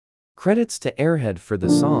Credits to Airhead for the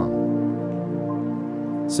song.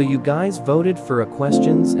 So you guys voted for a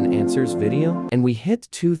questions and answers video, and we hit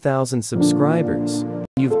 2,000 subscribers.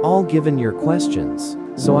 You've all given your questions,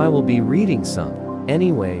 so I will be reading some.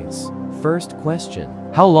 Anyways, first question.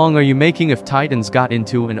 How long are you making if Titans got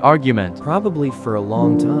into an argument? Probably for a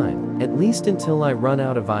long time, at least until I run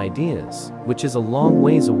out of ideas, which is a long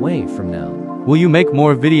ways away from now. Will you make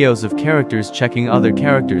more videos of characters checking other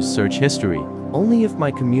characters' search history? Only if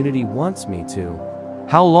my community wants me to.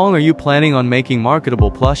 How long are you planning on making marketable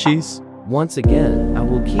plushies? Once again, I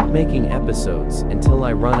will keep making episodes until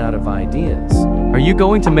I run out of ideas. Are you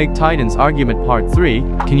going to make Titans Argument Part 3?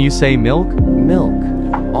 Can you say milk? Milk.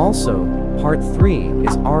 Also, Part 3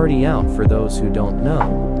 is already out for those who don't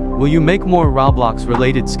know. Will you make more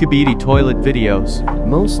Roblox-related Skibidi toilet videos?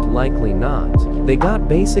 Most likely not. They got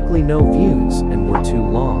basically no views and were too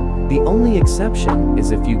long. The only exception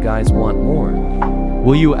is if you guys want more.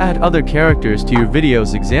 Will you add other characters to your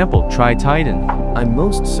videos, example, Try Titan? I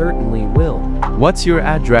most certainly will. What's your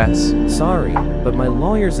address? Sorry, but my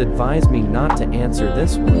lawyers advise me not to answer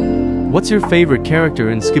this one. What's your favorite character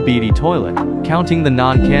in Skibidi Toilet, counting the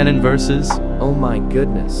non-canon verses? Oh my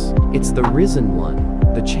goodness, it's the Risen one,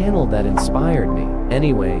 the channel that inspired me.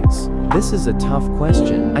 Anyways, this is a tough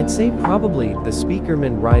question. I'd say probably the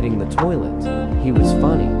speakerman riding the toilet. He was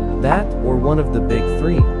funny. That or one of the big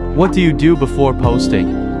three. What do you do before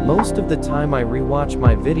posting? Most of the time I rewatch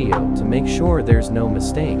my video to make sure there's no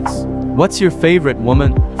mistakes. What's your favorite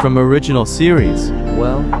woman from original series?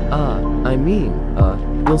 Well,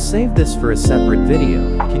 we'll save this for a separate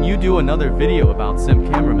video. Can you do another video about Sim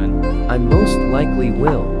Cameraman? I most likely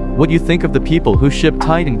will. What do you think of the people who ship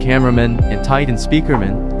Titan Cameraman and Titan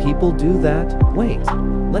Speakerman? People do that? Wait,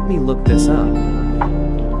 let me look this up.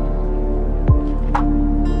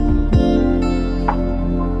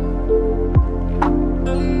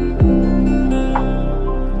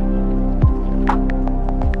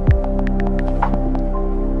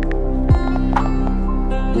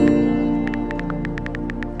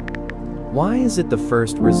 Why is it the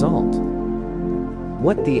first result?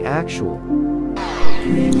 What the actual?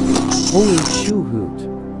 Holy shoo-hoot.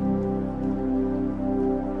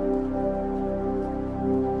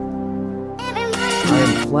 I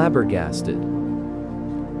am flabbergasted.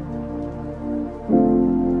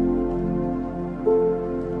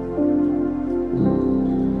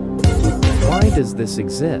 Why does this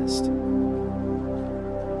exist?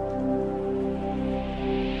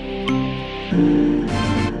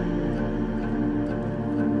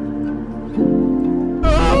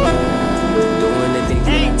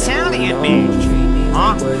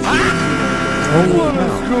 What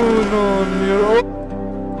is going on here?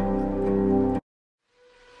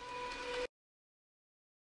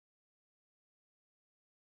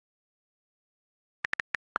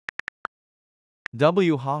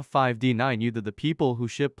 WHA5D9 You the people who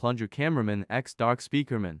ship Plunger Cameraman x Dark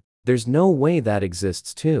Speakerman. There's no way that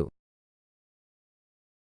exists too.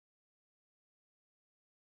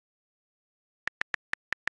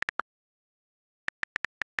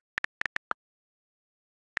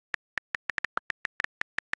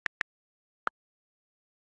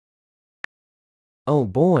 Oh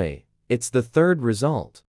boy, it's the third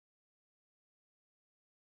result.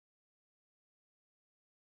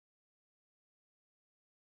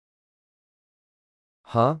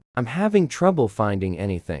 Huh? I'm having trouble finding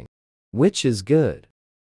anything. Which is good.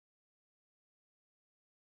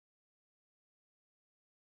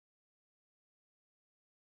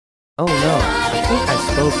 Oh no, I think I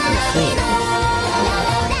spoke too soon.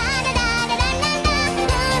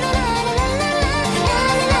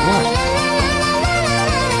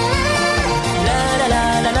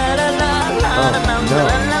 Oh, no.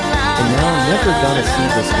 And now I'm never gonna see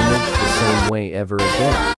this image the same way ever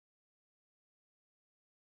again.